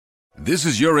This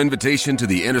is your invitation to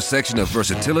the intersection of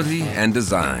versatility and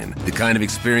design. The kind of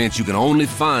experience you can only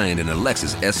find in a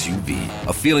Lexus SUV.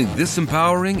 A feeling this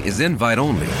empowering is invite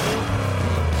only.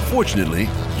 Fortunately,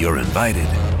 you're invited.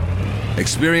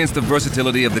 Experience the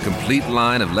versatility of the complete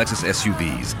line of Lexus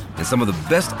SUVs and some of the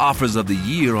best offers of the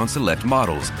year on select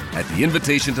models at the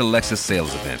Invitation to Lexus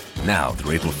sales event, now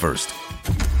through April 1st.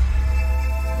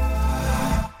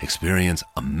 Experience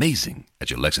amazing at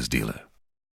your Lexus dealer.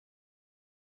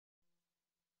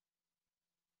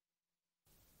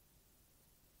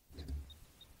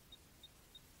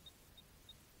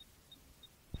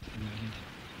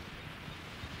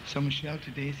 So Michelle,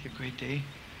 today is your great day.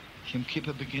 Yom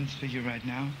Kippur begins for you right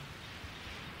now.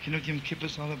 You know what Yom Kippur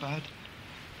is all about?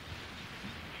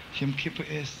 Yom Kippur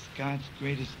is God's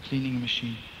greatest cleaning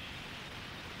machine.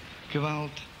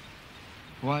 Gewalt,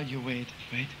 while you wait,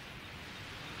 right?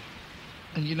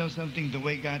 And you know something, the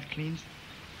way God cleans,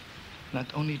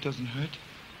 not only it doesn't hurt,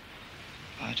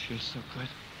 it feels so good.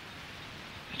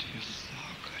 It feels so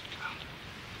good, God.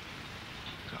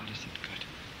 God, is it good.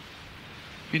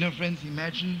 You know, friends,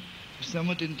 imagine if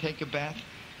someone didn't take a bath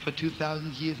for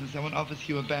 2,000 years and someone offers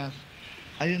you a bath.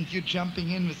 Aren't you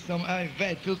jumping in with some,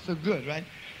 it feels so good, right?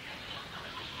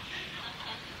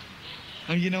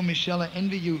 And you know, Michelle, I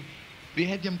envy you. We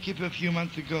had Yom Kippur a few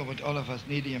months ago, but all of us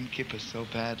need Yom Kippur so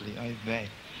badly. Ay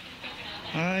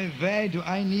vey, do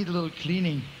I need a little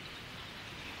cleaning.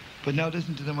 But now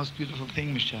listen to the most beautiful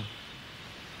thing, Michelle.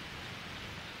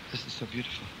 This is so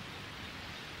beautiful.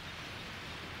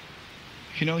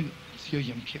 You know, it's your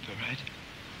Yom Kippur, right?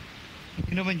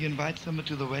 You know, when you invite someone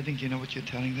to the wedding, you know what you're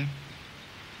telling them?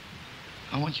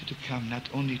 I want you to come not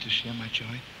only to share my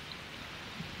joy,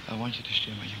 I want you to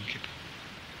share my Yom Kippur.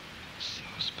 So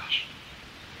special.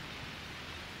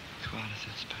 God,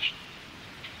 is it special.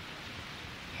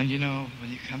 And you know,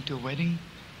 when you come to a wedding,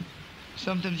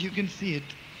 sometimes you can see it.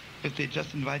 If they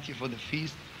just invite you for the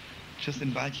feast, just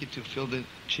invite you to fill the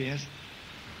chairs,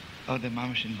 or the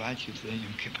mamash invite you to the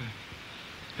Yom Kippur.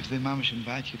 If the mamash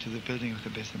invite you to the building of the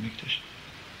Beis HaMikdash.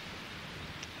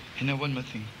 You know, one more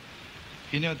thing.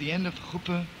 You know, at the end of the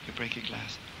chuppah, you break a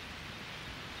glass.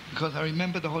 Because I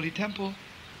remember the Holy Temple,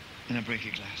 and I break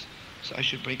a glass. So I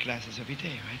should break glasses every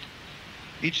day, right?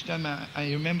 Each time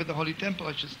I remember the Holy Temple,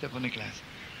 I should step on a glass.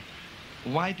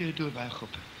 Why do you do it by a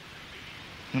chuppah?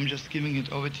 I'm just giving it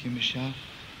over to you, Michelle.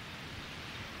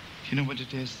 You know what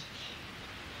it is?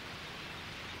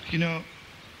 You know,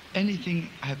 anything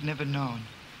I have never known,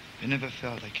 I never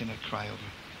felt, I cannot cry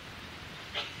over.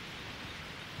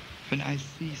 When I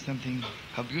see something,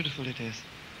 how beautiful it is,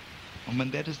 and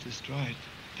when that is destroyed,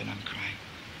 then I'm crying.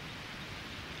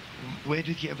 Where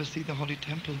did you ever see the Holy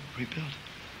Temple rebuilt?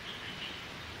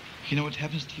 You know what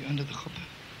happens to you under the chuppah?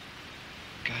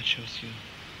 God shows you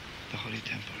the Holy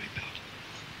Temple rebuilt.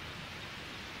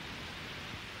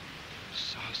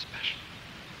 So special.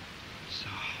 So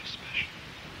special.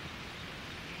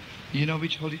 You know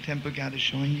which Holy Temple God is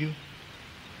showing you?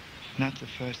 Not the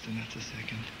first and not the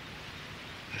second.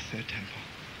 The third temple,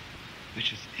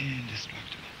 which is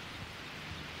indestructible.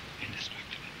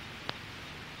 Indestructible.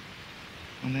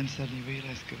 And then suddenly you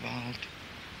realize, Gewalt,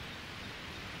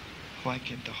 why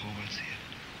can't the whole world see it?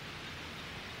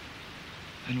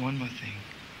 And one more thing.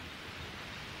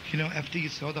 You know, after you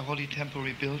saw the Holy Temple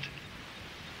rebuilt,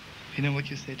 you know what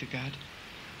you say to God?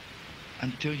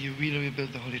 Until you really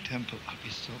rebuild the Holy Temple, I'll be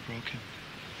so broken.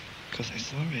 Because I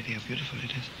saw already how beautiful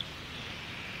it is.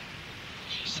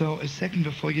 So a second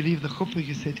before you leave the chuppah,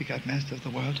 you say to God, Master of the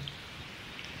world,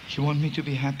 you want me to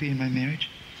be happy in my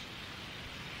marriage?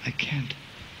 I can't.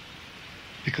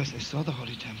 Because I saw the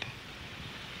Holy Temple.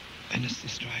 And it's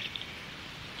destroyed.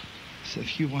 So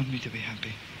if you want me to be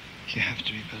happy, you have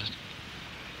to rebuild it.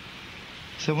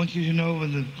 So I want you to know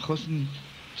when the chosen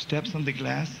steps on the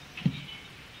glass,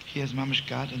 he has mamash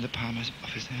God in the palm of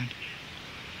his hand.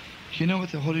 You know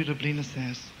what the Holy Rabbiner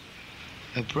says?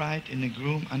 A bride and a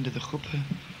groom under the chuppah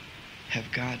have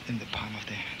God in the palm of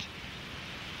their hands.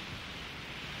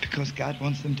 Because God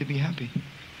wants them to be happy.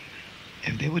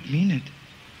 If they would mean it,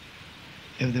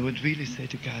 if they would really say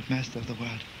to God, Master of the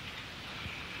world,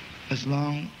 as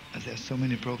long as there's so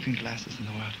many broken glasses in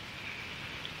the world,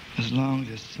 as long as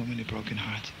there's so many broken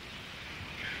hearts,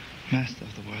 Master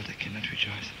of the world, I cannot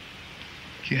rejoice.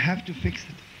 You have to fix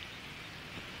it.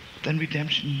 Then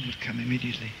redemption would come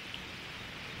immediately.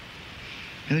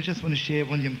 And I just want to share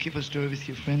one Yom Kippur story with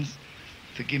you, friends.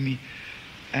 Forgive me.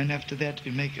 And after that, we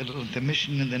make a little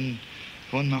intermission, and then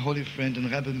one my holy friend and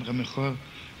Rabbi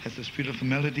has those beautiful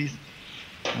melodies,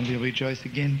 and we'll rejoice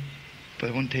again. But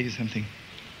I want to tell you something.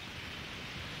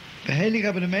 The Heilige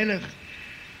Rabbi the Melech,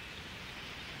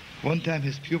 one time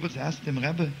his pupils asked him,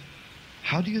 Rabbi,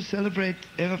 How do you celebrate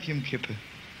Erev Yom Kippur?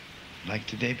 Like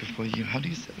today before you, how do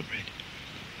you celebrate?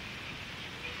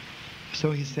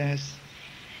 So he says,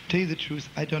 tell you the truth,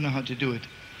 I don't know how to do it.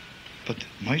 But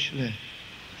Moshe,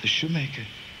 the shoemaker,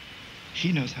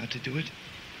 he knows how to do it.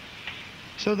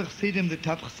 So the Chassidim, the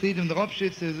top Chassidim, the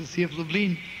Ropshitz, the Sea of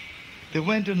Lublin, they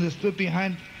went and they stood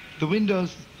behind the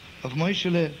windows of Moshe,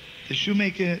 the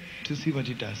shoemaker, to see what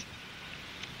he does.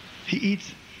 He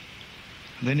eats,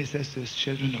 and then he says to his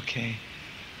children, okay,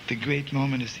 the great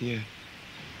moment is here.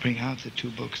 Bring out the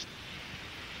two books.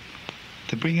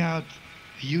 They bring out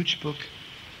a huge book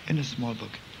and a small book.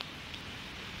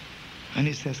 And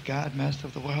he says, God, Master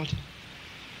of the world,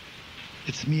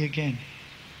 it's me again,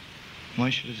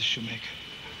 Moshe the shoemaker.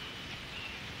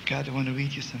 God, I want to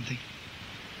read you something.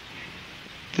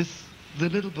 The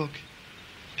little book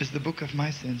is the book of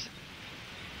my sins,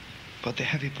 but the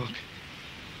heavy book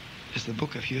is the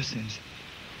book of your sins.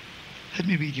 Let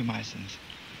me read you my sins.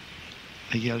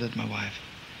 I yelled at my wife.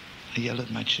 I yelled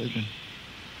at my children.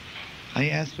 I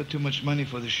asked for too much money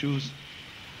for the shoes.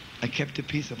 I kept a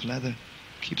piece of leather.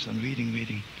 Keeps on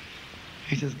reading.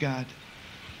 He says, God,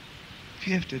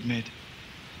 you have to admit,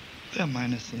 there are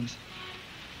minor sins.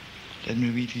 Let me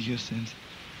read you your sins.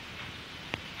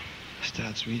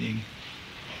 Starts reading.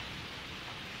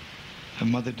 Her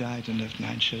mother died and left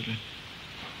 9 children.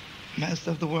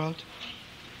 Master of the world,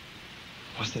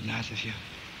 was that nice of you?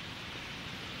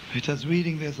 He starts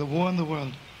reading, there's a war in the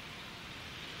world.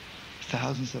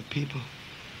 Thousands of people.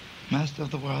 Master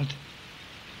of the world,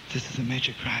 this is a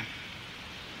major crime.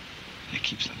 And he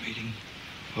keeps on reading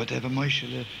whatever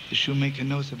Moshe, the shoemaker,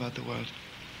 knows about the world.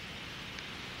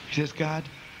 He says, God,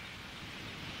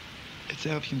 it's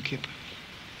Erev Yom Kippur.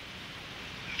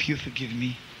 If you forgive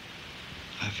me,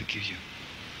 I forgive you.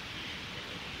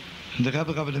 And the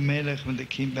Rabbi the Melech, when they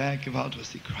came back, Gewalt was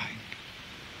he crying.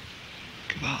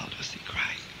 Gewalt was he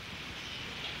crying.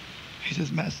 He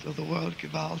says, Master of the world,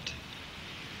 Gewalt.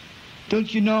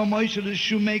 Don't you know Moshe the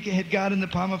shoemaker had God in the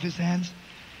palm of his hands?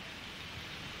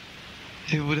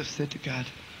 He would have said to God,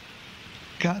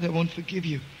 God, I won't forgive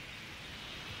you.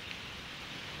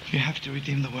 You have to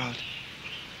redeem the world.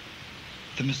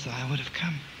 The Messiah would have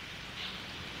come.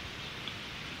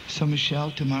 So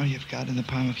Michelle, tomorrow you have God in the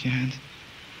palm of your hands.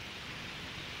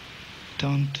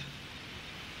 Don't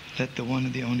let the one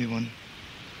and the only one,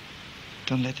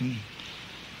 don't let him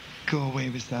go away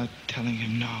without telling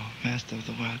him, no, Master of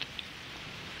the world.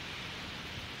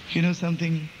 You know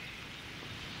something?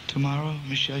 Tomorrow,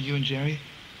 Michelle, you and Jerry,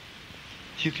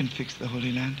 you can fix the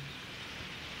Holy Land.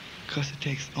 Because it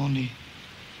takes only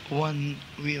one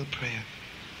real prayer.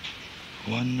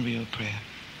 One real prayer.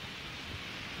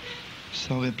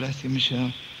 So we bless you,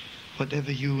 Michelle.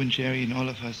 Whatever you and Jerry and all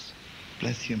of us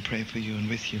bless you and pray for you and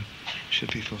with you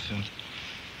should be fulfilled.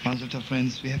 Mazel tov,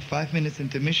 friends. We have 5 minutes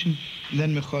intermission, and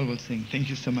then Michal will sing. Thank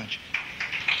you so much.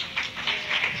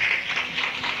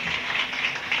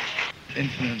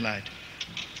 Infinite light.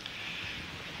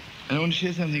 And I want to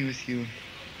share something with you.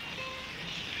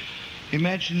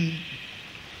 Imagine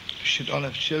we should all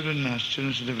have children and our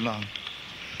children should live long.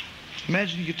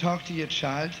 Imagine you talk to your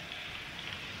child.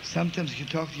 Sometimes you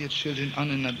talk to your children on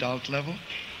an adult level.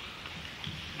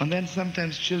 And then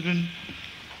sometimes children,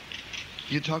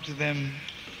 you talk to them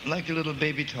like a little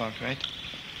baby talk, right?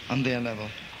 On their level.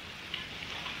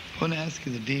 I want to ask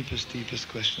you the deepest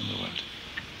question in the world.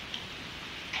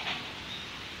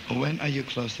 When are you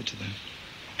closer to them?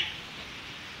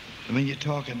 When you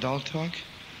talk adult talk,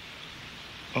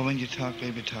 or when you talk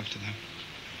baby talk to them?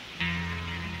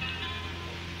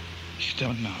 You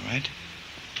don't know, right?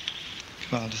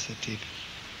 Gewalt is that deep.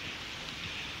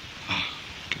 Oh,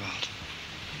 Gewalt.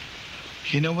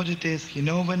 You know what it is? You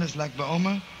know when it's like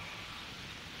Baomer?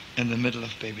 In the middle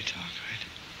of baby talk, right?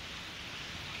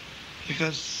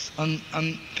 Because on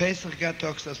Pesach, God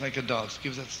talks to us like adults,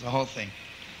 gives us the whole thing.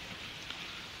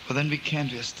 But then we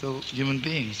can't, we're still human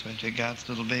beings, right? We're God's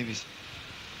little babies.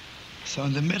 So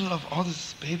in the middle of all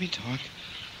this baby talk,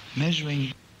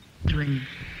 measuring,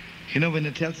 you know, when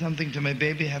I tell something to my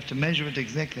baby, I have to measure it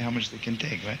exactly how much they can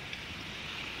take, right?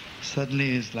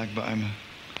 Suddenly it's like Baomer.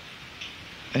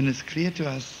 And it's clear to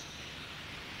us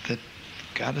that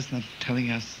God is not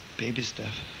telling us baby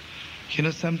stuff. You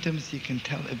know, sometimes you can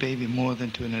tell a baby more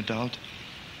than to an adult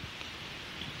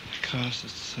because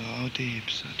it's so deep.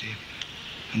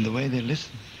 And the way they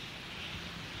listen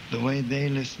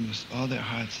with all their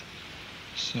hearts,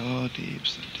 so deep.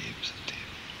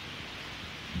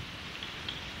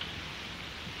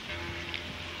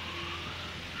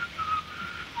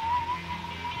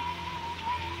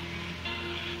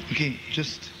 Okay,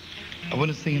 I want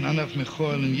to sing in honor of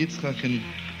Michal and Yitzchak and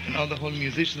all the whole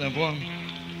musicians I've won.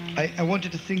 I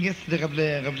wanted to sing yesterday,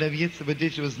 Rabbi Yitzhak, but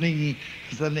it was singing.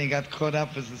 Suddenly I got caught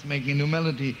up as it's making a new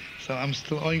melody, so I'm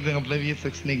still only the Rabbi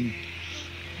Yitzhak singing.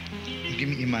 Give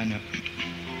me Imana.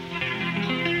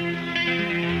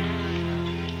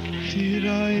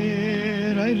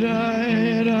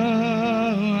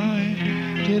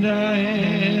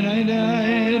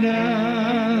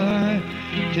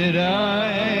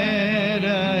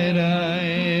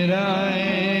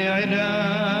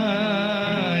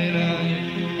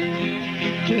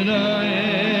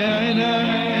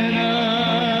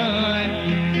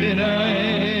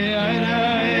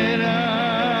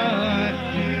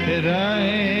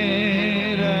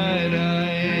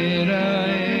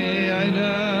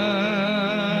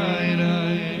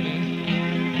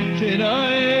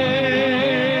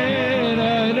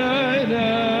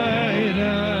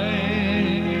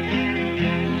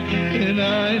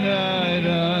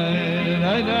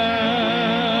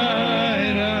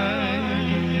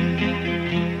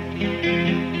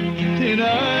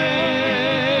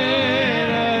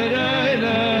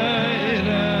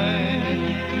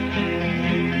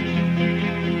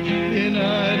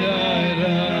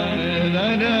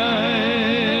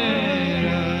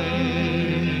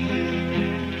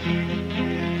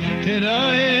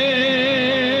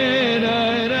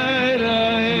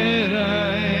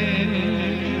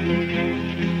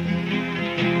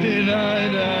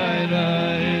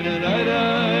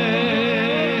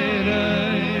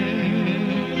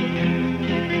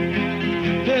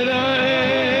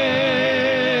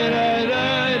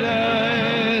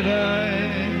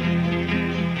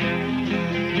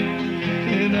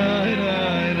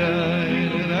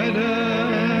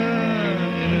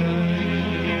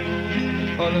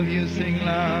 All of you sing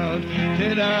loud.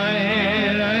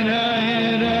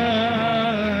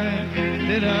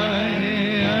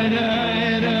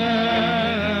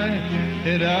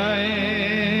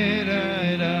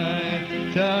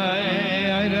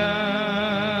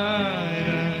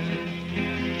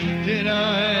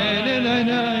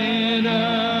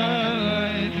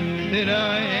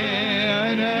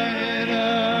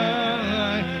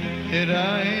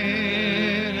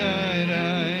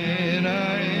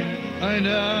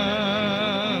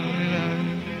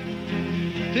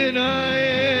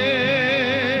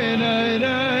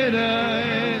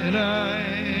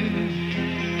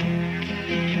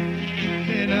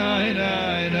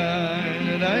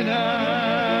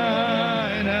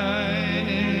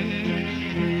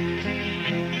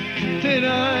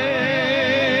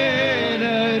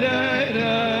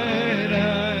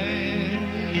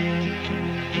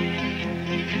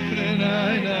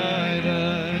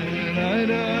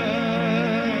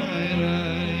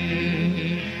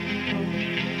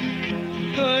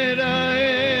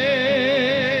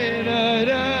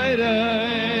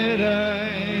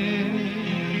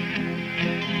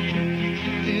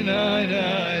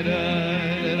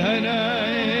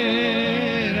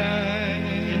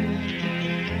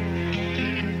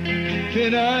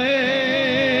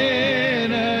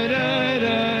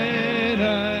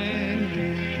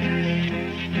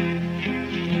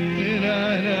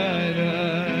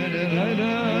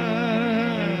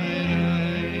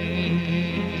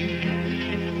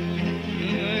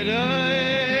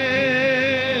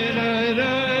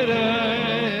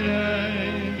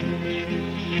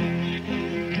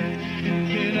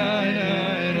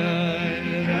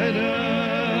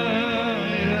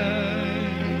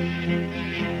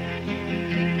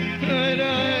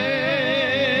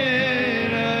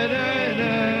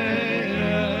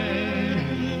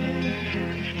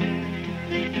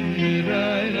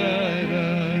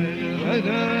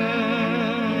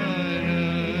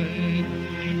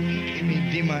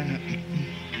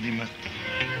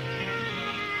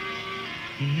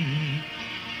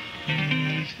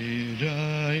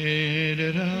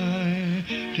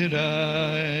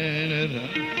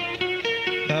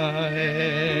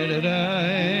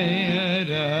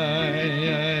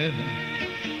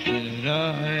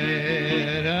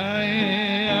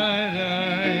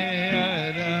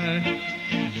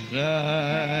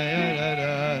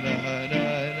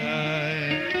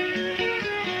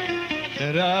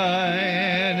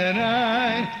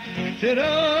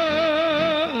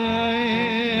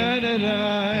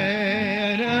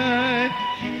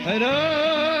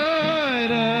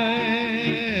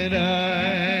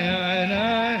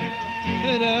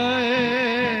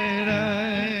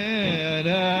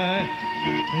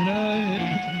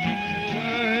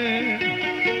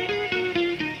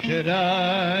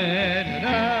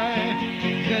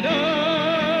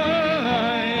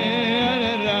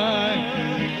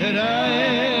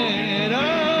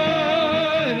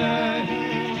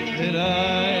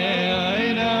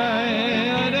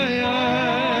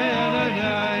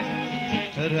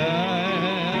 You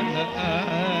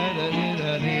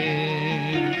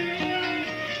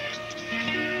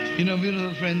know,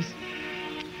 beautiful friends,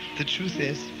 the truth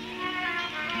is,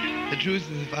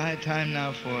 if I had time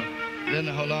now for, I don't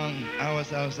know how long, hours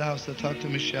to talk to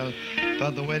Michelle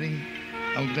about the wedding,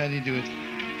 I would gladly do it.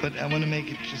 But I want to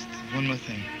make it just one more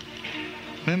thing.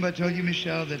 Remember I told you,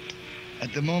 Michelle, that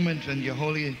at the moment when your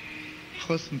holy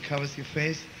chusn covers your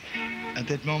face, at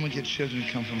that moment your children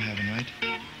come from heaven, right?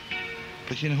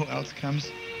 But you know who else comes?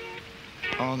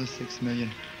 All the 6 million.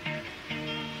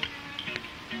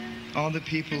 All the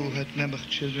people who had never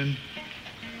children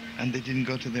and they didn't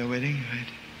go to their wedding, right?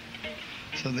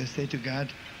 So they say to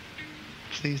God,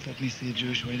 please let me see a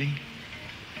Jewish wedding.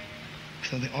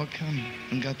 So they all come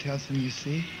and God tells them, you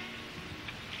see,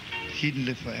 he didn't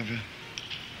live forever.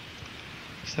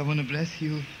 So I want to bless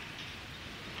you.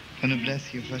 I want to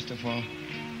bless you, first of all,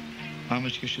 how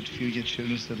much you should feel your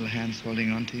children's little hands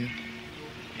holding on to you.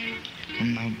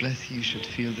 And now bless you, you should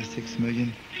feel the 6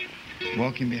 million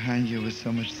walking behind you with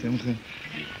so much simcha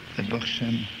that Baruch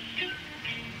Shem.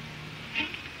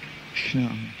 You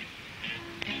know,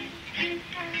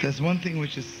 there's one thing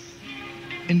which is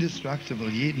indestructible,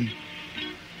 Yidden.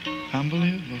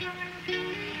 Unbelievable.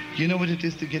 You know what it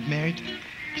is to get married?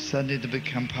 Suddenly to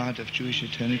become part of Jewish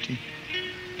eternity.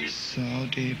 So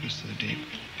deep, so deep.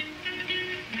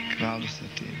 So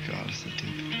deep, so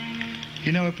deep.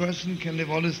 You know, a person can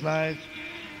live all his life,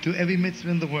 do every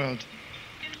mitzvah in the world,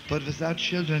 but without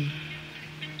children,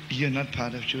 you're not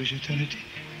part of Jewish eternity.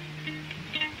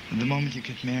 And the moment you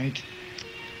get married,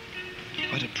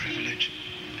 what a privilege.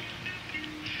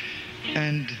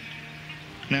 And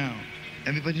now,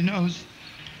 everybody knows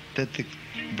that the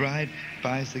bride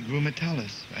buys the groom a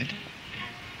talus, right?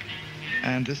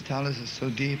 And this talus is so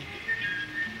deep,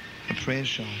 a prayer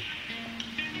shawl.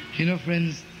 You know,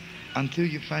 friends, until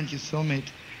you find your soulmate,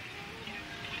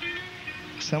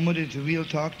 somebody to real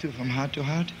talk to from heart to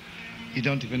heart, you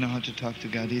don't even know how to talk to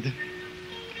God either.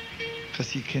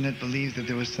 Because you cannot believe that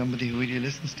there was somebody who really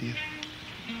listens to you.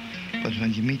 But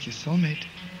when you meet your soulmate,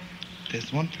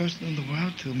 there's one person in the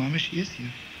world who mamish hears you.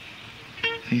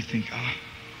 And you think,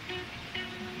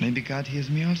 maybe God hears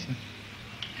me also.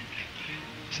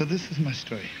 So this is my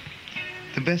story.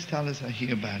 The best talus I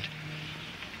hear about.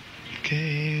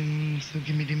 Okay, so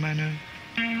give me the minor.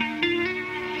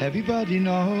 Everybody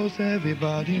knows, give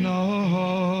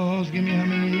me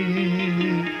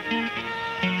harmony.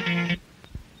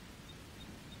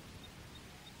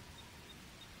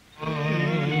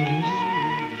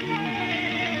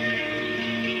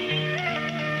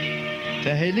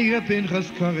 Der heilige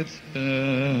Pinchas Koretz,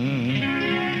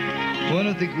 one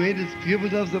of the greatest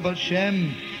pupils of the Baal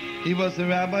Shem. He was the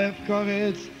rabbi of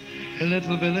Koretz, a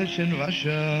little village in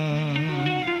Russia.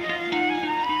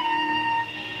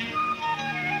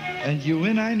 And you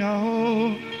and I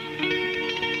know,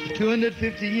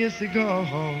 250 years ago,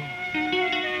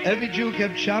 every Jew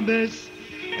kept Shabbos,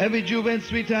 every Jew went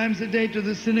 3 times a day to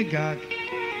the synagogue,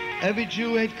 every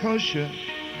Jew ate kosher.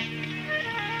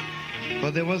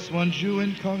 But there was one Jew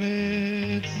in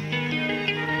Koretz.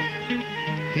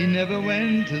 He never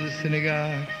went to the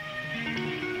synagogue.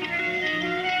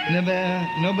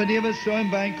 Nobody ever saw him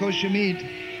buying kosher meat.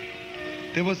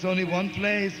 There was only one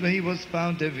place where he was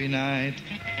found every night.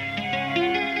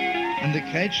 And the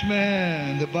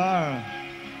kretschmer, the bar.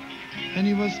 And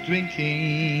he was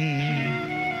drinking.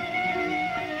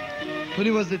 But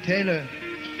he was a tailor.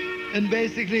 And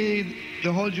basically,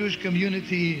 the whole Jewish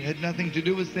community had nothing to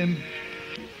do with him.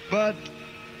 But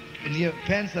when your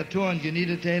pants are torn, you need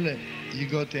a tailor. You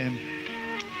go to him.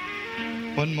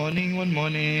 One morning,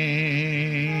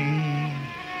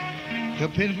 the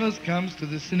Pinchas comes to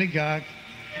the synagogue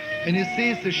and he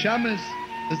sees the shamus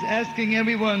is asking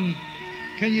everyone,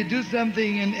 can you do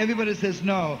something? And everybody says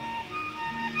no.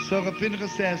 So the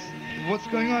Pinchas says, what's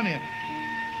going on here?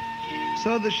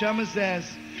 So the shamus says,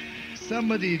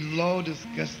 somebody low,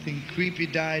 disgusting, creepy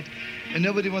died and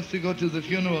nobody wants to go to the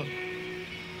funeral.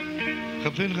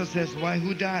 The Pinchas says, why,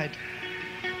 who died?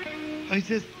 And he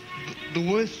says, the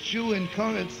worst Jew in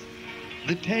Koretz,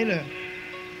 the tailor.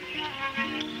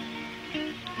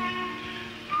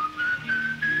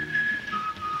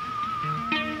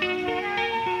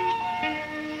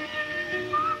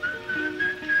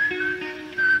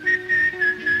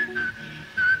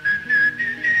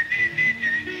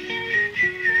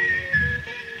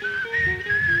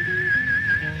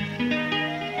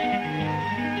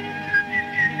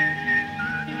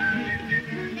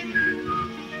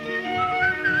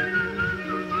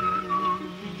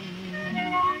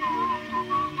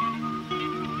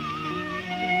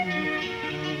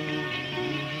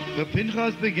 The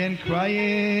Pinchas began crying.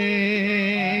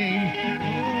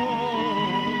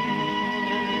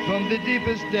 the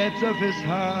deepest depths of his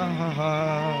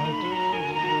heart.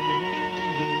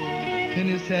 And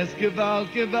he says, Gewalt,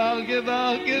 Gewalt,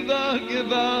 Gewalt, Gewalt,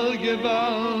 Gewalt,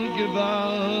 Gewalt,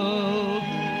 Gewalt.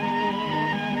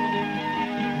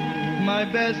 My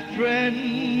best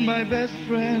friend, my best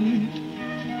friend,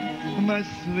 my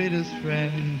sweetest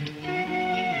friend.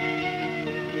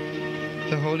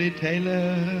 The holy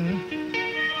tailor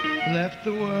left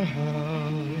the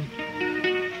world.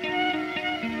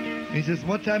 He says,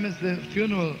 what time is the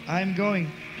funeral? I'm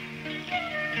going.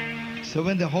 So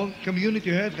when the whole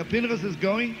community heard Rabbi Pinchas is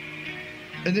going,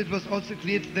 and it was also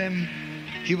clear to them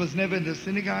he was never in the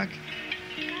synagogue,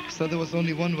 so there was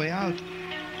only one way out.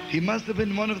 He must have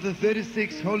been one of the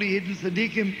 36 holy hidden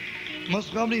tzaddikim.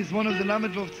 Most probably is one of the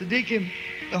Lamed Vov tzaddikim,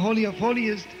 the holy of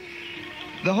holiest.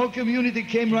 The whole community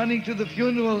came running to the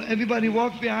funeral. Everybody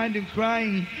walked behind him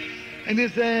crying. And he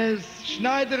says,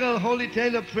 Schneiderl, holy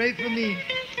tailor, pray for me.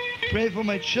 Pray for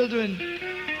my children.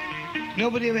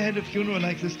 Nobody ever had a funeral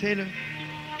like this tailor.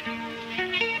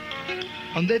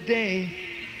 On that day,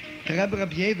 Rabbi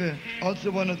Yever,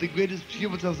 also one of the greatest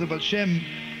pupils of the Baal Shem,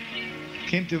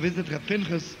 came to visit Rabbi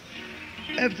Pinchas.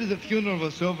 After the funeral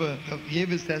was over, Rabbi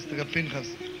Yever says to Rabbi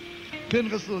Pinchas,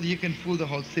 Pinchas, you can fool the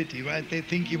whole city, right? They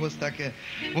think he was like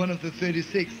one of the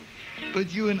 36.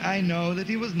 But you and I know that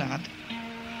he was not.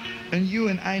 And you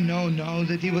and I know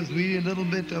that he was really a little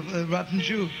bit of a rotten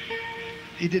Jew.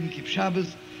 He didn't keep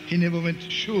Shabbos. He never went to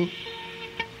shul.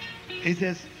 He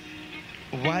says,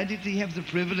 why did he have the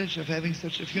privilege of having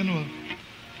such a funeral?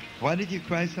 Why did you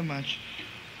cry so much?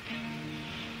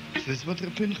 So this is what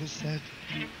Rabbi Pinchas said.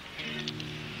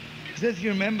 He says, you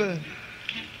remember,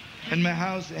 in my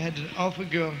house I had an orphan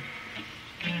girl.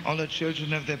 All the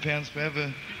children have their parents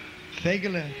forever.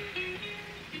 Fegele.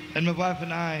 And my wife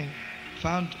and I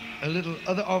found a little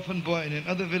other orphan boy in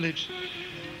another village.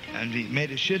 And we made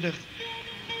a shidduch.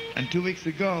 And 2 weeks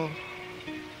ago,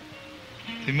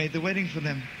 we made the wedding for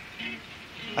them.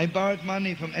 I borrowed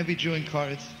money from every Jew in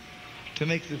Koretz to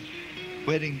make the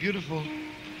wedding beautiful.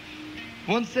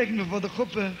 1 second before the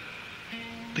chuppah,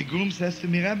 the groom says to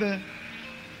me, Rabbi,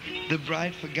 the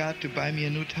bride forgot to buy me a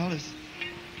new tallis.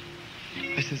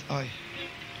 I says, oi,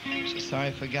 so sorry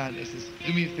I forgot. I says,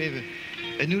 do me a favor.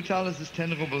 A new tallis is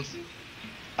 10 rubles.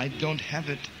 I don't have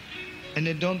it. And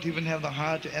I don't even have the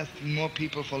heart to ask more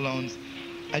people for loans.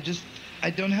 I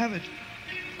don't have it.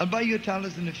 I'll buy you a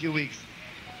tallis in a few weeks.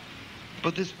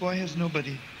 But this boy has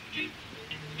nobody.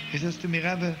 He says to me,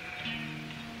 Rabbi,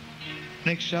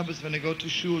 next Shabbos when I go to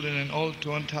shul in an old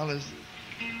torn tallis,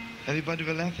 everybody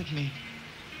will laugh at me.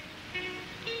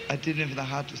 I didn't have the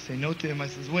heart to say no to him. I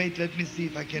says, wait, let me see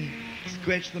if I can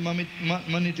scratch the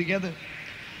money together.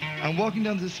 I'm walking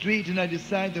down the street and I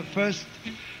decide the first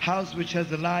house which has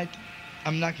a light,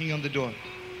 I'm knocking on the door.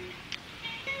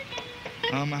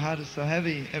 Oh, my heart is so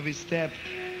heavy, every step,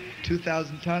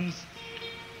 2,000 tons.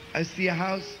 I see a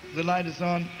house, the light is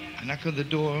on, I knock on the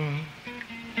door.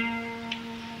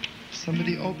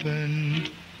 Somebody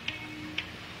opened.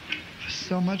 With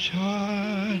so much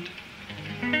heart,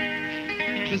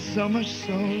 with so much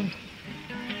soul,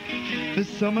 with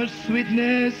so much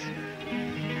sweetness,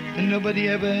 and nobody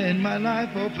ever in my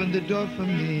life opened the door for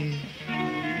me.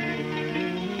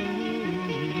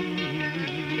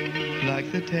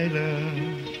 Like the tailor.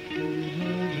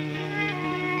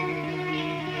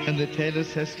 And the tailor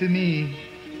says to me,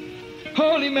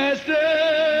 Holy Master,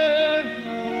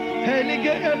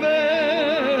 Heilige Rebbe,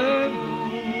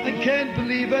 I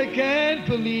can't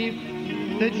believe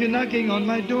that you're knocking on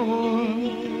my door.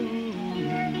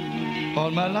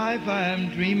 All my life I am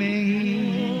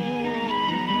dreaming.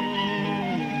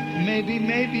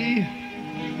 Maybe,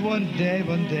 one day,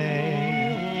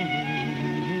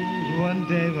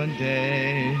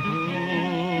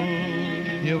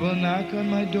 you will knock on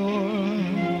my door.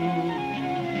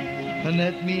 And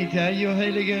let me tell you,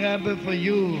 Heilige Rabbi, for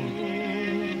you,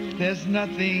 there's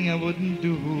nothing I wouldn't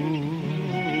do.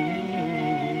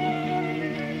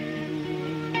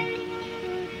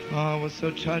 Oh, I was so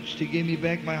touched. He gave me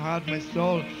back my heart, my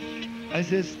soul. I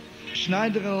says,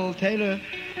 Schneiderl, tailor,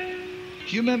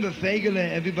 do you remember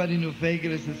Fegele? Everybody knew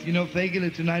Fegele. Says, you know,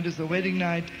 Fegele, tonight is a wedding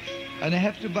night, and I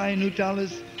have to buy a new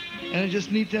tallis, and I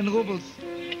just need 10 rubles.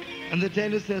 And the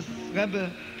tailor says, Rebbe,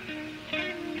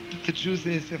 the truth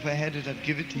is, if I had it, I'd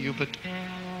give it to you, but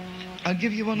I'll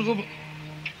give you 1 ruble.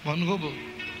 1 ruble.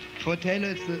 For a tailor,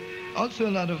 it's also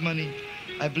a lot of money.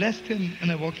 I blessed him,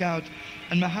 and I walk out,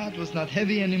 and my heart was not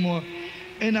heavy anymore,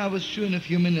 and I was sure in a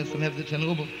few minutes I'll have the 10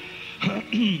 ruble.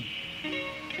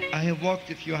 I have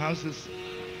walked a few houses.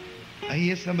 I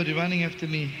hear somebody running after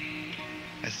me.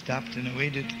 I stopped and I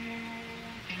waited.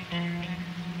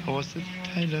 was the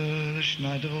Taylor, the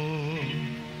Schneider,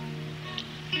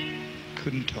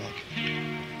 couldn't talk.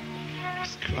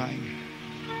 Was crying,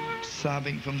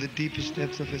 sobbing from the deepest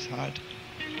depths of his heart.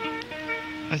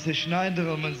 I said, Schneider,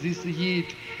 man siehst du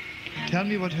Yid, tell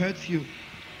me what hurts you.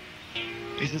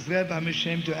 He says, Rabbi, I'm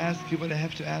ashamed to ask you, but I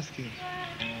have to ask you.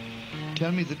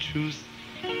 Tell me the truth.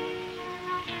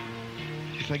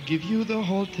 If I give you the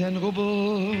whole 10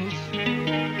 rubles,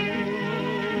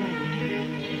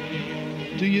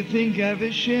 do you think I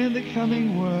will share the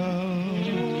coming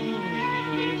world?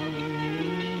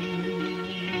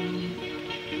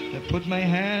 I put my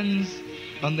hands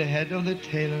on the head of the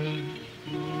tailor,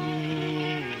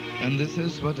 and this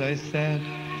is what I said.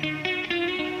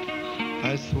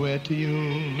 I swear to you,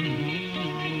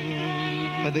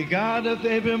 by the God of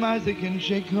Abraham, Isaac, and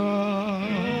Jacob,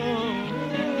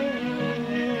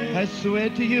 I swear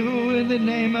to you in the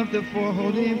name of the 4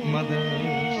 holy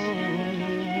mothers,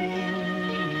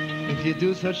 if you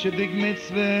do such a big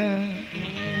mitzvah,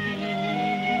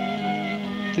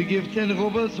 to give 10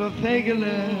 rubles for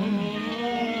Fegele,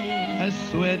 I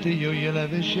swear to you, you'll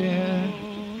have a share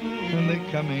in the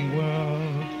coming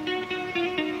world.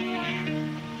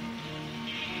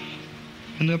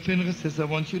 And the Pinchas says, I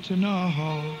want you to know,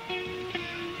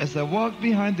 as I walked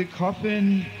behind the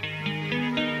coffin,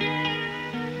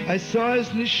 I saw his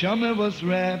neshama was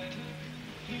wrapped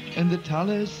in the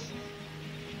talis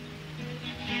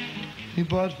he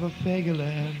bought for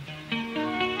Fegele.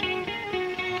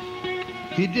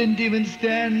 He didn't even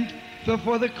stand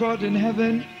before the court in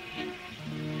heaven.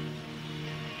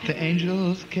 The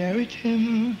angels carried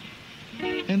him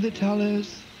in the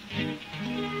talis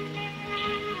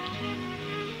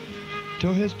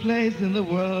to his place in the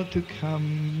world to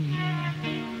come.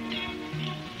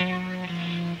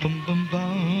 Bum bum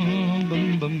bum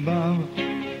bum bum bum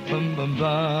bum bum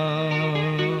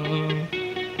bum.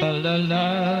 La la la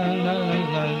la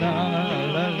la la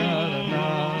la la la.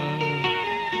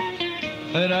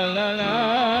 La la la la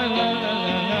la la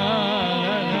la la.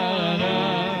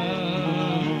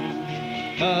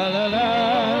 La la la.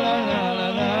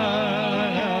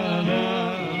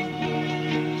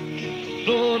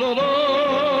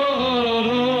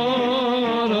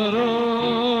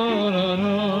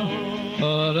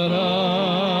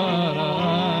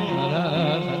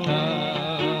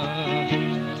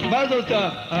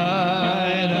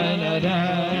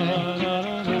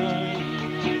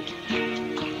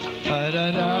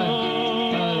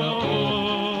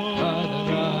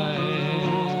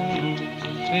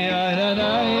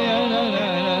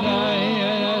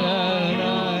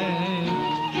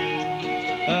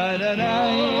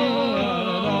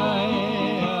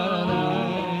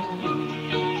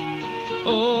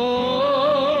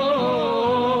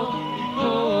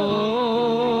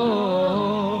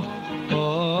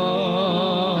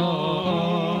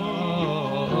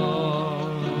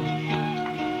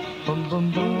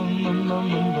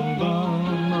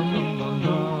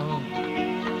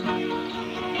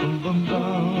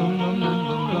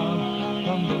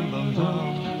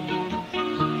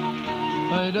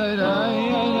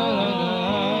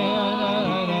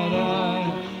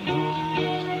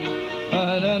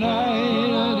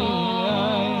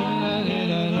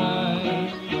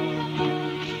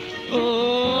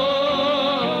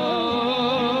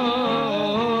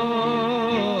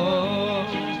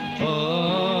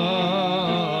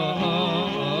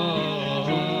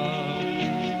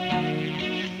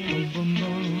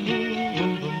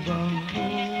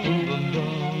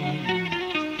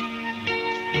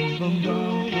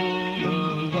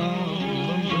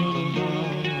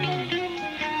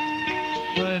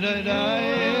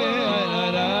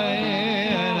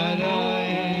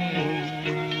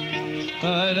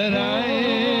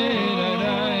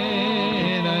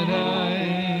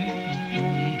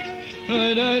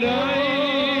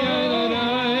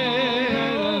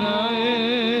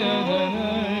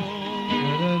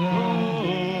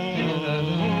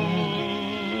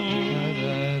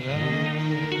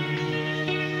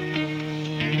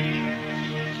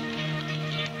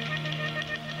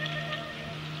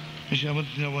 I want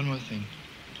to know one more thing.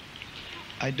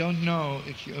 I don't know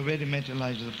if you already met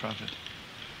Elijah the prophet.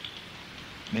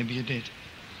 Maybe you did.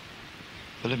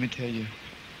 But let me tell you,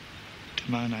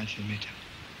 tomorrow night you'll meet him.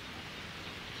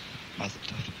 Mazel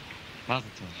tov.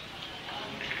 Mazel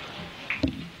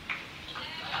tov.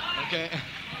 Okay.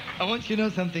 I want you to know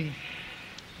something.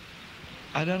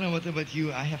 I don't know what about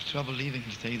you. I have trouble leaving,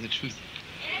 to tell you the truth.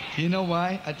 Do you know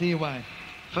why? I'll tell you why.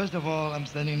 First of all, I'm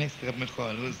standing next to Rabbi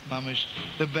Michael, who's mamish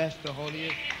the best, the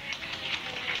holiest.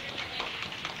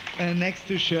 And next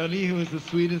to Shirley, who is the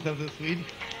sweetest of the sweet.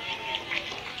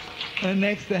 And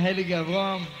next to Heilige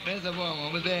Avram, where's Avram?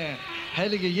 Over there.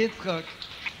 Heilige Yitzchak,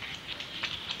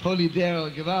 Holy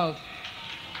Daryl, Gewalt.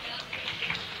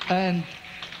 And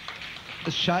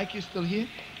is Shaik is still here?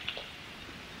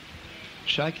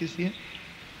 Shaik is here?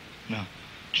 No.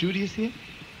 Judy is here?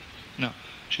 No.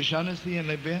 Shoshana is here and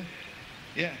Leber?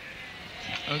 Yeah.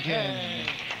 Okay. Hey.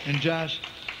 And Josh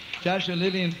and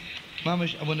Lillian, Mama,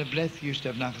 I want to bless you,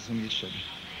 Steph Nachas, from your children.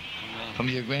 From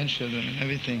your grandchildren and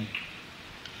everything.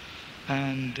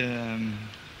 And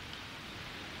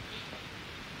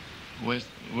where's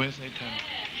Eitan?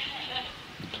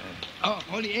 Oh,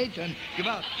 only Eitan. Give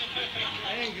out.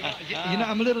 You know,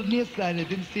 I'm a little nearsighted. I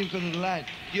didn't see him because of the light.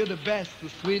 You're the best, the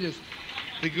sweetest,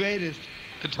 the greatest,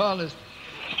 the tallest.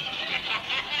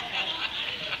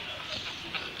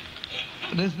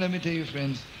 Listen, let me tell you,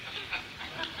 friends.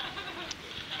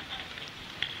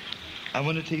 I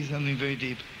want to tell you something very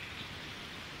deep.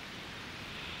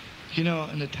 You know,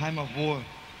 in a time of war,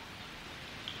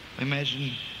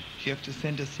 imagine you have to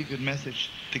send a secret message.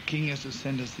 The king has to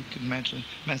send a secret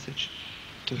message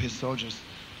to his soldiers.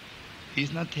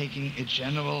 He's not taking a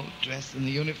general dressed in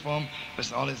the uniform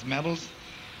with all his medals.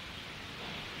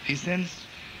 He sends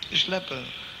a schlepper.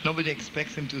 Nobody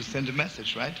expects him to send a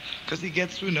message, right? Because he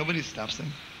gets through, nobody stops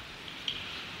him.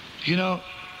 You know,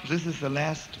 this is the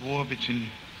last war between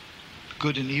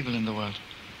good and evil in the world.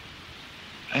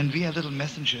 And we are little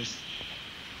messengers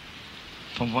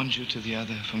from one Jew to the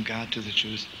other, from God to the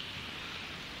Jews.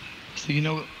 So you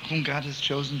know whom God has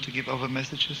chosen to give over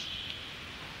messages?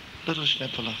 Little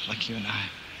schlepperlach like you and I.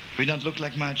 We don't look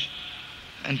like much,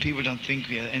 and people don't think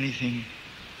we are anything.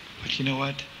 But you know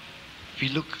what? We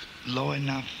look low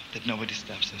enough that nobody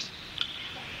stops us.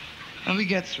 And we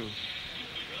get through.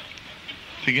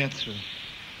 We get through.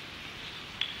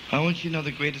 I want you to know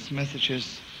the greatest message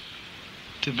is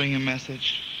to bring a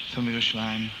message from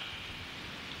Yerushalayim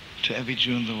to every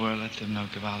Jew in the world. Let them know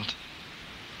Gewalt.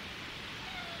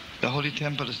 The Holy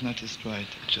Temple is not destroyed.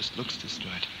 It just looks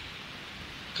destroyed.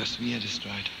 Because we are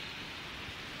destroyed.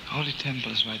 The Holy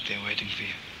Temple is right there waiting for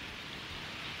you.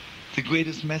 The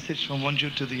greatest message from one Jew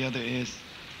to the other is,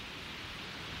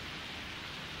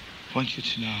 I want you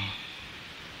to know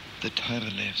the Torah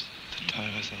lives. The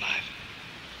Torah is alive.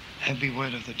 Every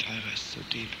word of the Torah is so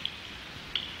deep.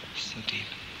 So deep.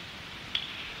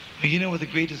 You know what the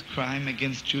greatest crime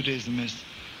against Judaism is?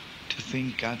 To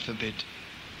think, God forbid,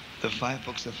 the 5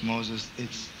 books of Moses,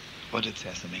 it's what it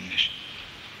says in English.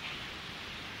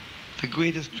 The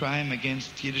greatest crime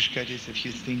against Yiddishkeit is if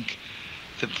you think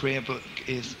the prayer book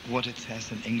is what it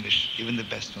says in English, even the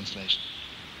best translation.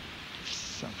 It's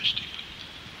so much deeper.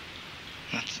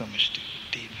 Not so much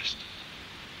deeper, deepest.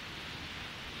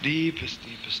 Deepest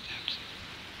depths.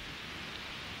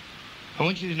 I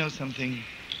want you to know something.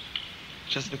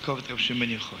 Just the Kovet of Shimon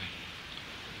Yochai.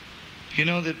 You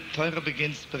know the Torah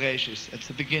begins Bereshis. It's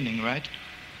the beginning, right?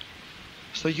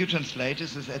 So you translate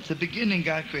this as at the beginning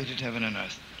God created heaven and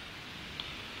earth.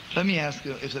 Let me ask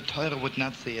you, if the Torah would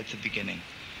not say at the beginning,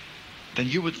 then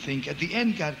you would think at the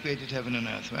end God created heaven and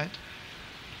earth, right?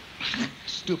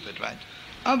 Stupid, right?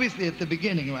 Obviously at the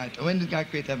beginning, right? When did God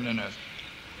create heaven and earth?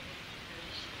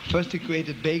 First he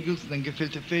created bagels, then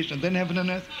gefilte fish, and then heaven and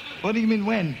earth. What do you mean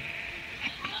when?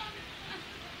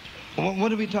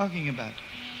 What are we talking about?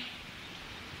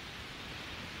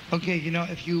 Okay, you know,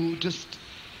 if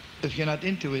you're not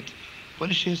into it, I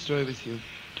want to share a story with you.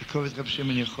 The Kovet Rabbi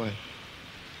Shimon Yochai.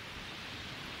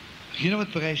 You know what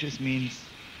Bereshis means?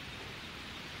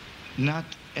 Not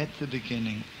at the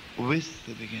beginning, with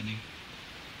the beginning.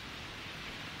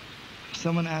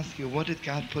 Someone asks you, what did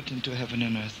God put into heaven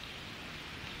and earth?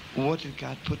 What did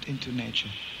God put into nature?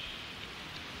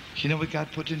 You know what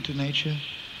God put into nature?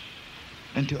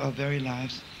 Into our very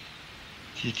lives?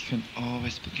 That you can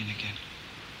always begin again.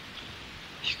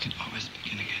 You can always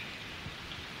begin again.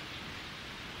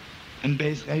 And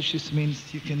Beis Reishis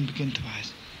means you can begin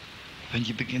twice. When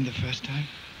you begin the first time,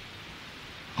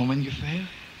 or when you fail,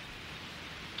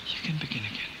 you can begin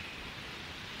again.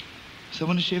 So I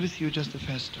want to share with you just a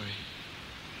fast story.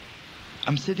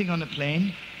 I'm sitting on a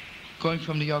plane going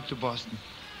from New York to Boston.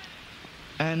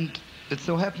 And it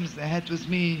so happens I had with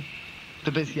me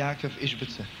the Beis Yaakov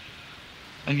Ishbitzer.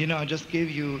 And you know, I just gave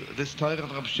you this Torah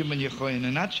of Rabbi Shimon Yochai in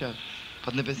a nutshell.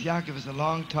 But the Beis Yaakov is a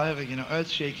long Torah, you know,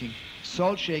 earth-shaking,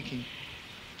 soul-shaking.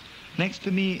 Next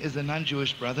to me is a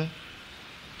non-Jewish brother.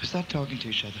 We start talking to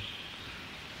each other.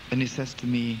 And he says to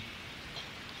me,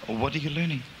 what are you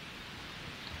learning?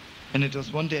 And it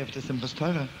was one day after Simchas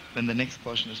Torah, when the next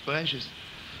portion is Bereshis.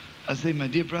 I say, my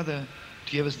dear brother,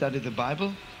 do you ever study the Bible?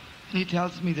 And he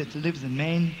tells me that he lives in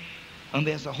Maine, and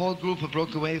there's a whole group who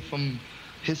broke away from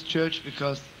his church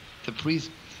because the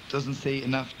priest doesn't say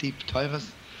enough deep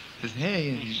Torahs. Says, hey,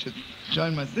 you should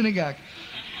join my synagogue.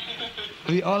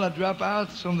 We all are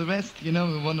dropouts from the rest, we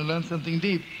want to learn something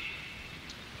deep.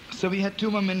 So we had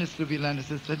 2 more minutes to be learned. I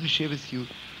says, let me share with you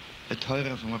a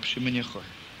Torah from Rabbi Shimon Yochai.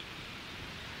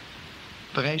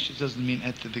 Bereshit doesn't mean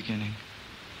at the beginning.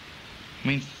 It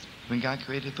means when God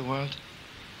created the world,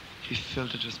 He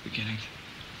filled it with beginnings.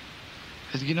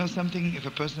 Because you know something? If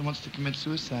a person wants to commit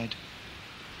suicide,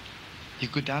 you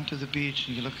go down to the beach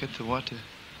and you look at the water,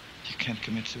 you can't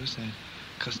commit suicide.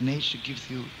 Because nature gives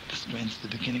you the strength to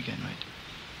begin again, right?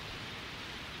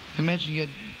 Imagine you're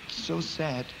so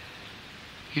sad,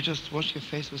 you just wash your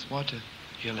face with water,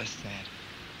 you're less sad.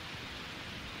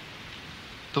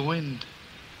 The wind,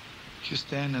 you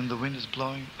stand and the wind is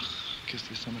blowing, gives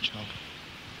you so much hope.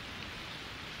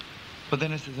 But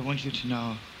then it says, I want you to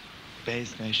know,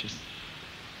 Beis Reishis,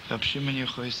 Rabbi Shimon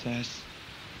Yochai says,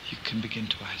 you can begin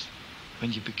twice.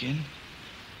 When you begin,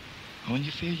 and when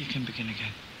you fail, you can begin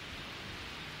again.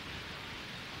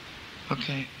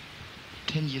 Okay,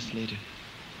 10 years later,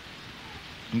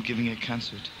 I'm giving a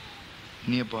concert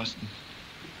near Boston.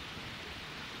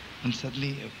 And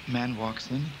suddenly a man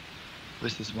walks in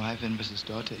with his wife and with his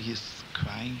daughter. He is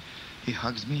crying. He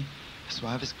hugs me. His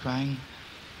wife is crying.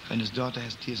 And his daughter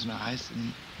has tears in her eyes.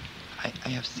 And I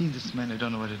have seen this man. I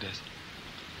don't know what it is.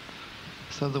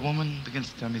 So the woman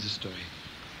begins to tell me the story.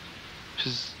 She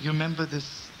says, you remember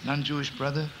this non-Jewish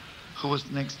brother who was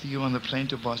next to you on the plane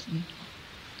to Boston?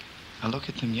 I look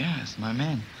at him, yeah, it's my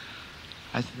man.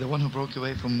 I said, the one who broke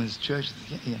away from his church?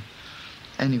 He said, yeah.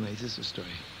 Anyway, this is the story.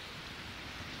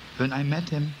 When I met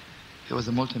him, he was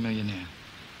a multimillionaire.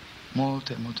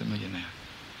 Multimillionaire.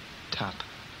 Top.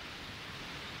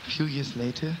 A few years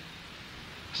later,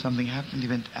 something happened. He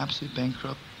went absolutely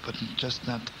bankrupt, but just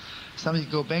not. Sometimes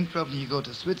you go bankrupt and you go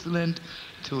to Switzerland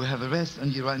to have a rest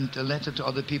and you write a letter to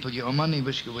other people, you owe money,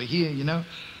 wish you were here,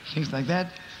 things like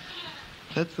that.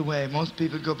 That's the way most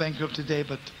people go bankrupt today,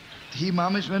 but he,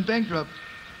 mamish, went bankrupt.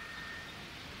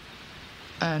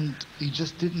 And he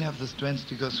just didn't have the strength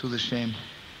to go through the shame.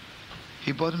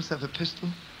 He bought himself a pistol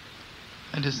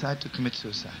and decided to commit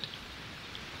suicide.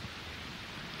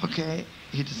 Okay,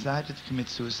 he decided to commit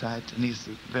suicide, and he's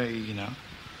very,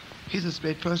 he's a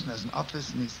straight person, has an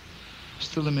office, and he's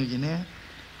still a millionaire.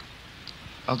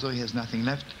 Although he has nothing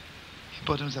left, he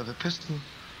bought himself a pistol,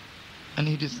 and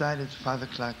he decided at 5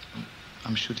 o'clock,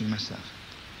 I'm shooting myself.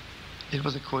 It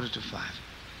was 4:45.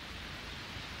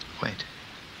 Wait.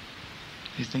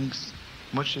 He thinks,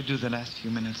 what should I do the last few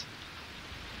minutes?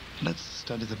 Let's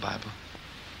study the Bible.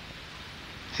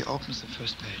 He opens the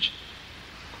first page.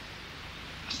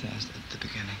 It says at the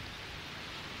beginning.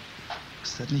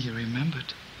 Suddenly he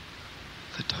remembered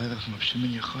the Torah from Rabbi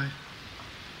Shimon Yochai.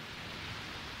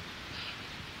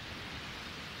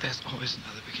 There's always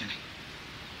another beginning.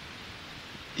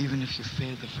 Even if you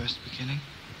fail the first beginning,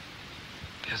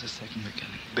 there's a second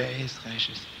beginning. Beis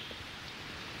Reishis.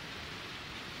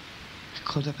 He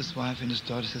called up his wife and his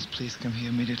daughter, says, please come here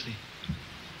immediately.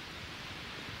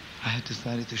 I had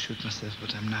decided to shoot myself,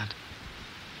 but I'm not.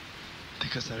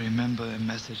 Because I remember a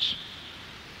message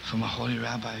from a holy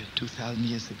rabbi 2,000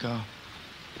 years ago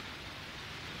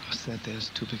who said there's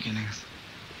 2 beginnings.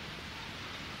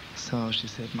 So she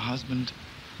said, my husband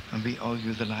and we owe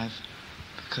you the life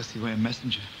because you were a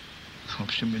messenger from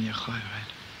Shimon Yochai,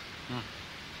 right?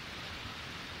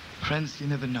 Friends, you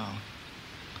never know.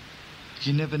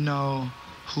 You never know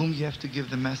whom you have to give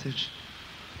the message.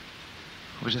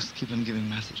 We just keep on giving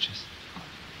messages.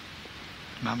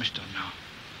 Mamish don't know.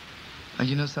 And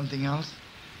you know something else?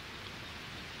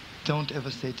 Don't ever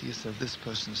say to yourself, this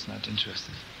person is not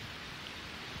interested.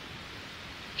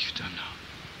 You don't know.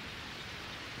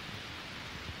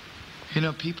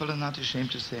 People are not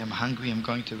ashamed to say, I'm hungry, I'm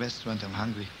going to a restaurant, I'm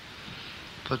hungry.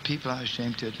 But people are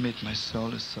ashamed to admit, my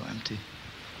soul is so empty.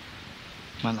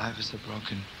 My life is so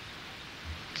broken.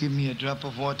 Give me a drop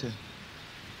of water.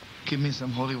 Give me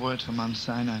some holy word from Mount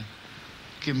Sinai.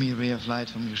 Give me a ray of light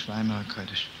from Yerushalayim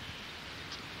HaKodesh.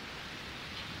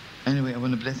 Anyway, I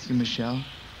want to bless you, Michelle.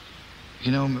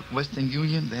 Western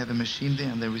Union, they have a machine there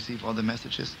and they receive all the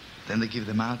messages. Then they give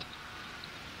them out.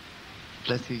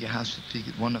 Bless you, your house should be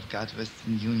one of God's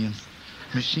Western Union's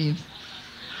machines.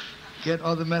 Get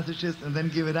all the messages and then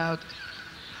give it out.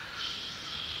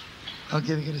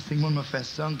 Okay, we're going to sing one more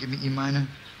fast song. Give me E minor.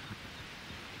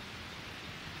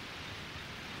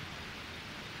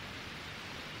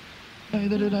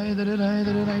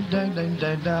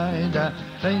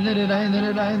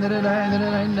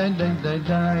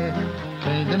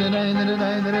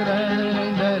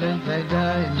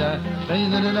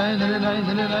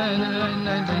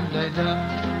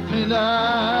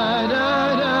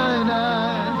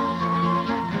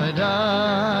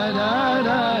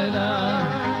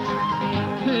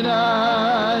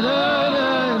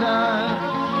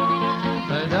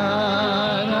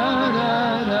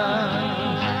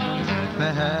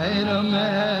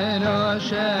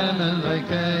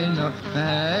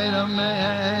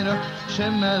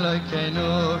 Hashem Elokeinu,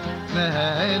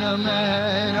 Meheinu,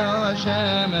 Meheinu,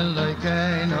 Hashem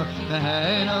Elokeinu,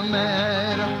 Meheinu,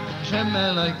 Meheinu, Hashem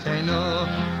Elokeinu,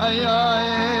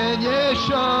 Ayayid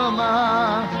Yeshoma,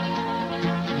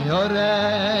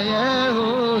 Yorei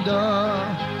Yehuda,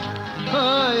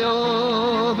 Ayo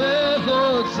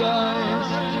Bechutzais,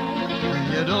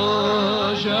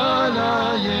 Yerushalayim,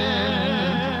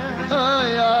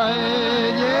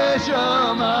 Ayayid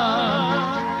Yeshoma,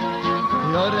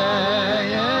 Yorei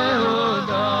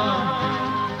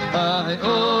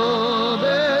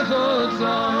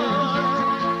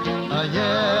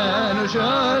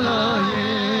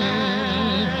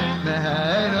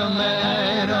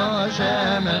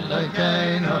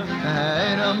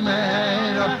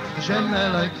Hashem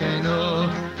Elokeinu,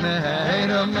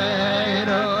 Meheinu,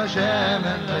 Meheinu, Hashem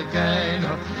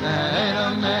Elokeinu, Meheinu,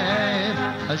 Meheinu,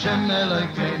 Hashem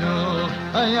Elokeinu,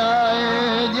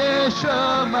 Ayayid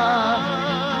Yeshoma,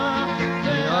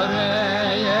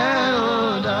 Yorei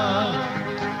Yehuda,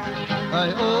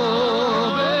 Ayo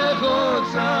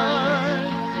Bechutzai,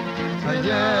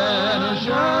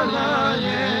 Yerushalayim,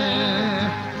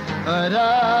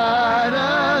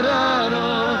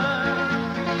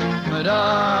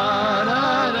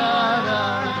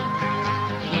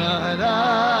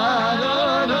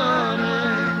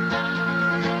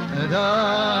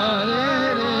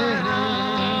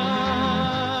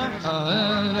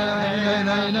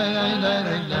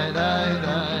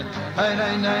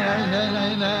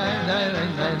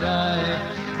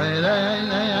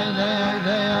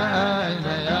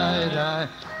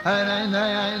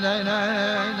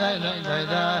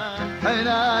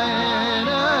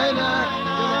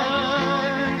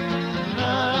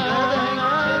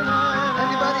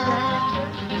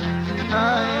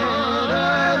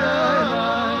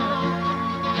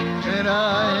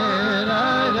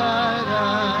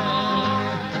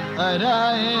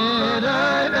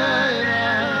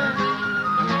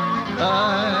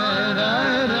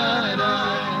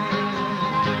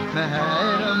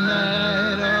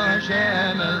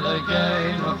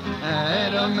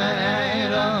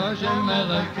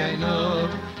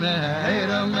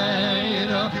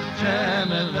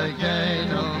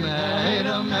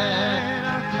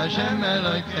 Hashem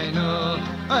Elokeinu,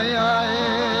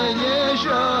 Ayayid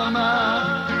Yeshoma,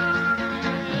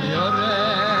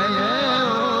 Yorei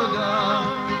Yehuda,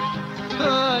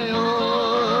 Ayo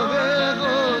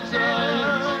Bechutzai,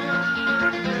 Yerushalayim,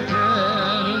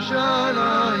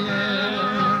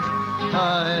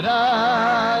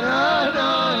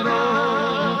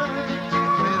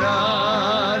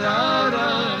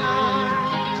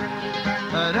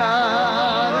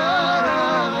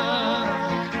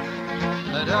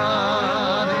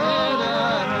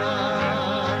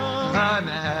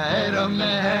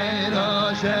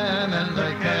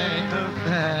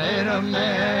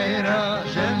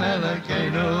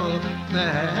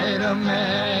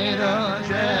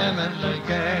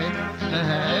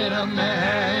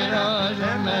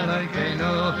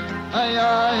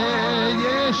 Ayayid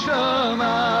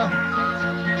Yeshoma,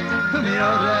 Yorei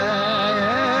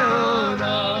Yehuda,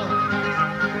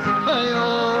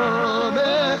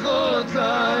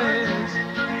 Ayo Bechutzais,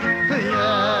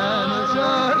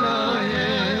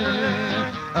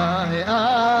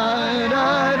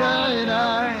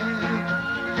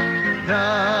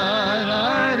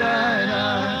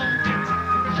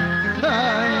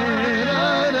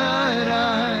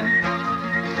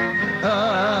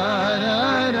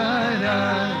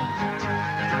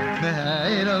 Yerushalayim,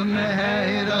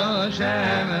 Ay,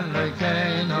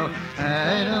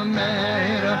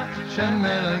 Hashem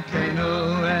Elokeinu,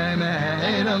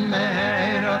 Meheinu,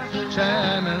 Meheinu,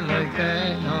 Hashem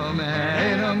Elokeinu,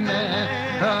 Meheinu, Meheinu,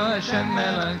 Hashem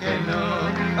Elokeinu,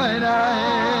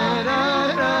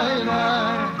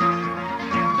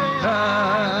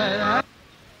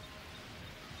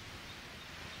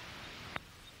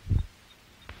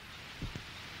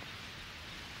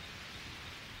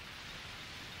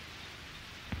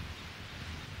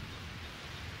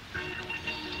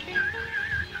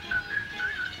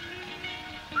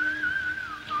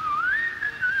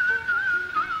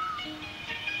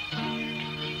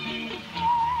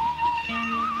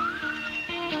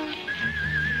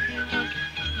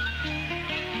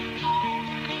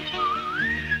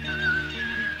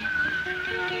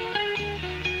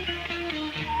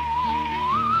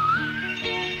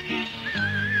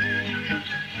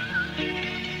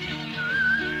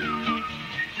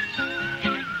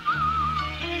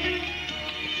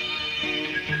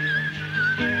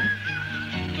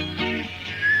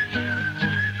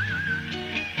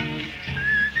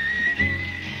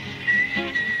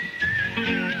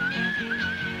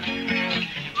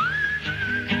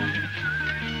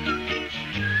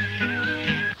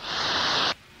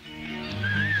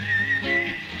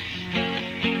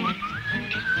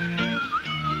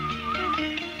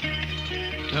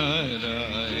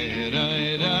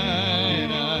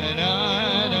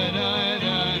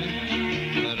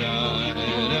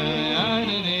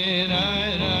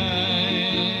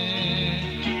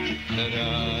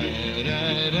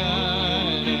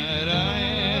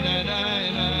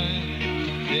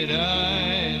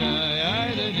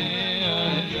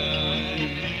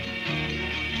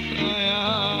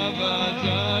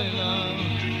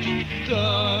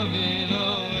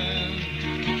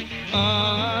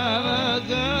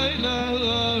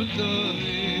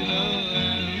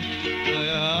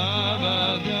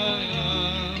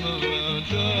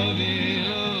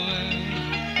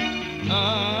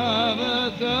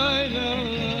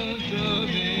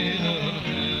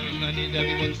 I need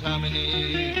everyone's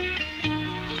harmony.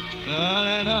 La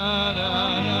la la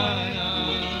la la.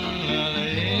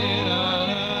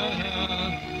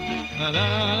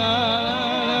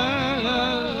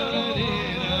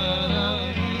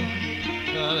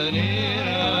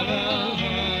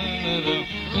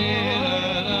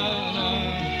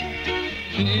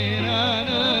 Yeah.